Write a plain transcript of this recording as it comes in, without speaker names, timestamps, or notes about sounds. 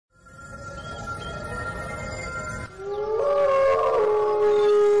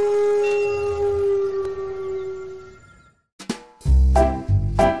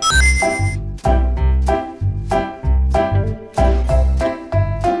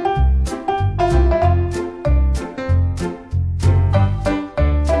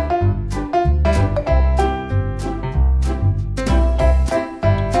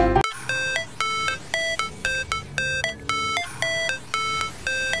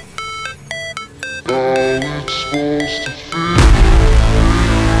Never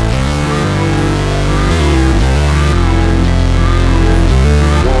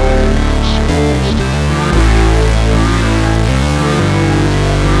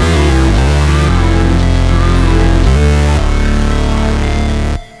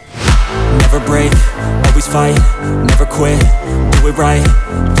break, always fight, never quit, do it right,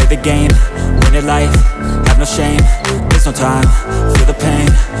 play the game, win it life, have no shame, there's no time, feel the pain,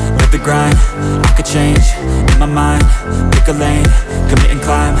 live the grind, I could change, in my mind, pick a lane, commit and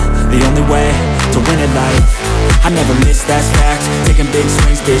climb, the only way to win it life. I never miss, that's fact, taking big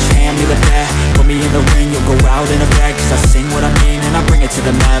swings, bitch, hand me the bat, put me in the ring, you'll go out in a bag, cause I sing what I mean and I bring it to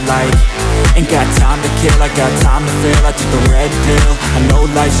the mad light. Ain't got time to kill, I got time to feel, I took the red pill, I know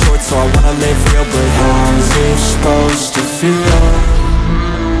life's short so I wanna live real, but how's it supposed to feel?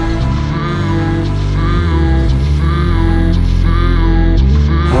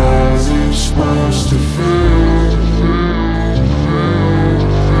 How's it supposed to feel?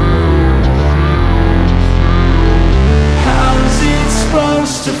 How's it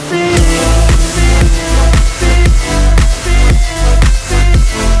supposed to feel?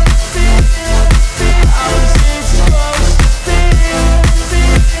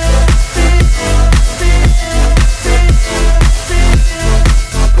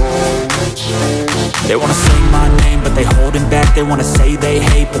 They wanna say my name, but they holding back. They wanna say they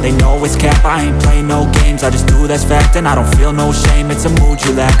hate, but they know it's cap. I ain't play no games, I just do, that's fact. And I don't feel no shame, it's a mood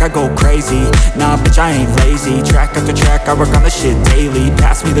you lack. I go crazy, nah bitch I ain't lazy. Track after track, I work on this shit daily.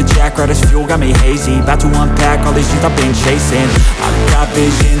 Pass me the jack, right as fuel, got me hazy. About to unpack all these things I've been chasing. I've got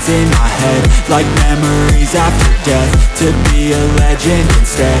visions in my head, like memories after death. To be a legend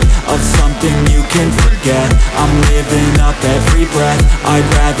instead of something you can forget. I'm living up every breath, I'd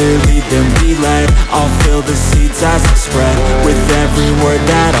rather lead than be led. I'll fill the seeds as I spread, with every word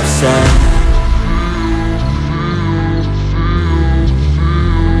that I've said.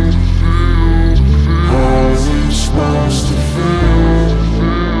 How's it supposed to feel?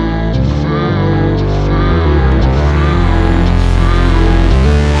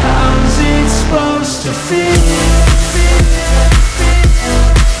 How's it supposed to feel?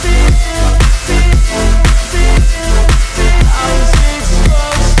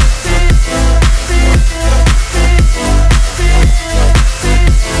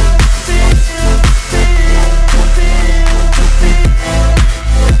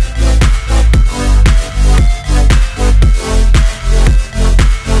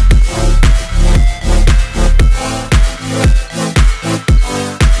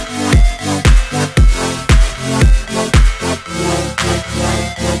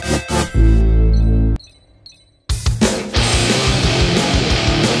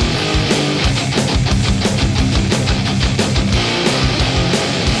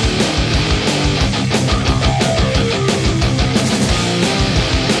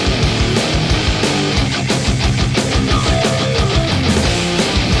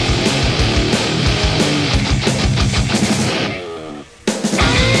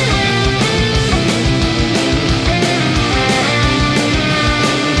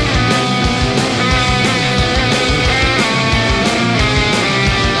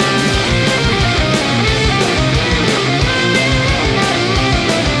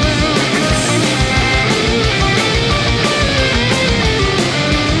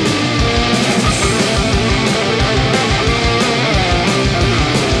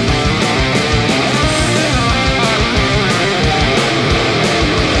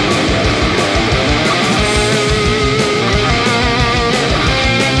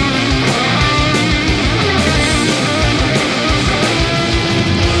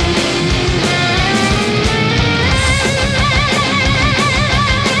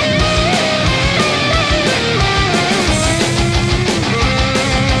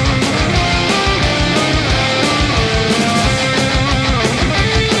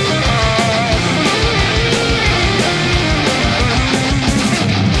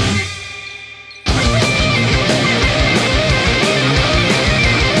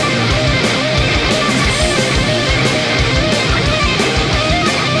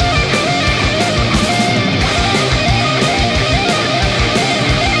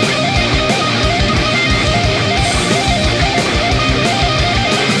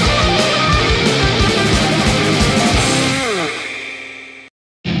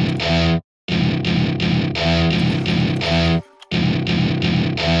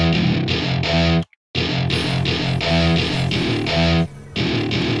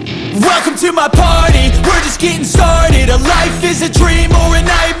 to my party, we're just getting started. A life is a dream or a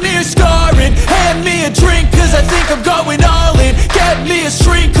nightmare scarring. Hand me a drink cause I think I'm going all in. Get me a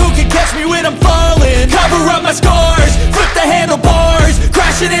shrink who can catch me when I'm falling. my scars, flip the handlebars,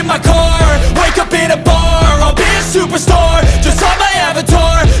 crashing in my car, wake up in a bar, I'll be a superstar, just on my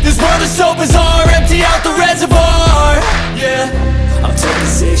avatar. This world is so bizarre, empty out the reservoir. Yeah, I'm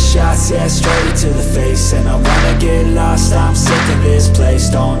taking 6 shots, yeah, straight to the face. And I wanna get lost, I'm sick of this place.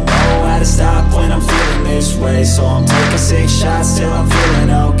 Don't know how to stop when I'm feeling this way. So I'm taking 6 shots till I'm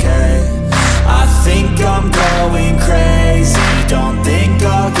feeling okay. I think I'm going crazy, don't think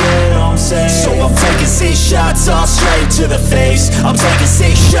I'll get home safe. So I'm taking 6 shots, all straight to the face. I'm taking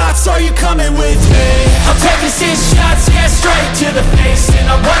 6 shots, are you coming with me? I'm taking 6 shots, yeah, straight to the face. And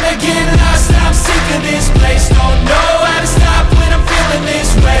I wanna get lost, I'm sick of this place. Don't know how to stop when I'm feeling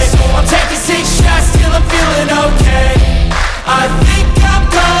this way. So I'm taking 6 shots till I'm feeling okay. I think I'm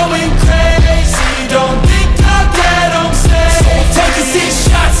going crazy, don't think I'll get home safe. So I'm taking 6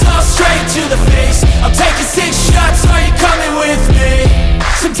 shots, all straight to the face. I'm taking 6 shots, are you coming with me?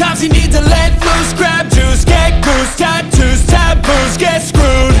 Sometimes you need to let loose, grab juice, get goose, tattoos, taboos, get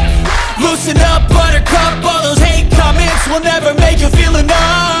screwed. Loosen up, buttercup, all those hate comments will never make you feel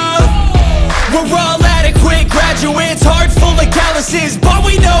enough. We're all adequate graduates, heart full of calluses, but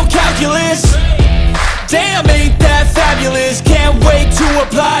we know calculus. Damn, ain't that fabulous, can't wait to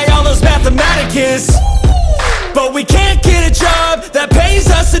apply all those mathematicus. But we can't get a job that pays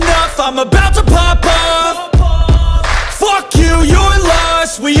us enough, I'm about to pop off. Fuck you, you're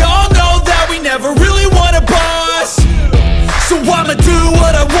lost, we all know that we never really want a boss. So I'ma do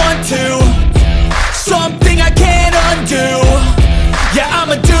what I want to, something I can't undo. Yeah,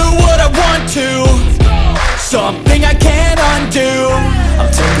 I'ma do what I want to, something I can't undo. I'm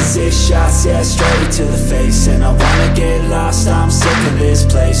taking 6 shots, yeah, straight to the face. And I wanna get lost, I'm sick of this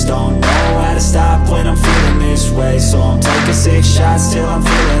place. Don't know how to stop when I'm feeling this way. So I'm taking 6 shots till I'm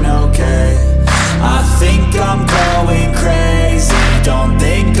feeling okay. I think I'm going crazy, don't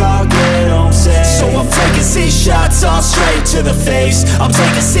think I'll get home safe. So I'm taking 6 shots, all straight to the face. I'm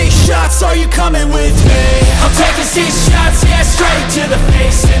taking 6 shots, are you coming with me? I'm taking 6 shots, yeah, straight to the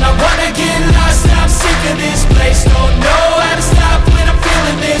face. And I wanna get lost, I'm sick of this place. Don't know how to stop when I'm feeling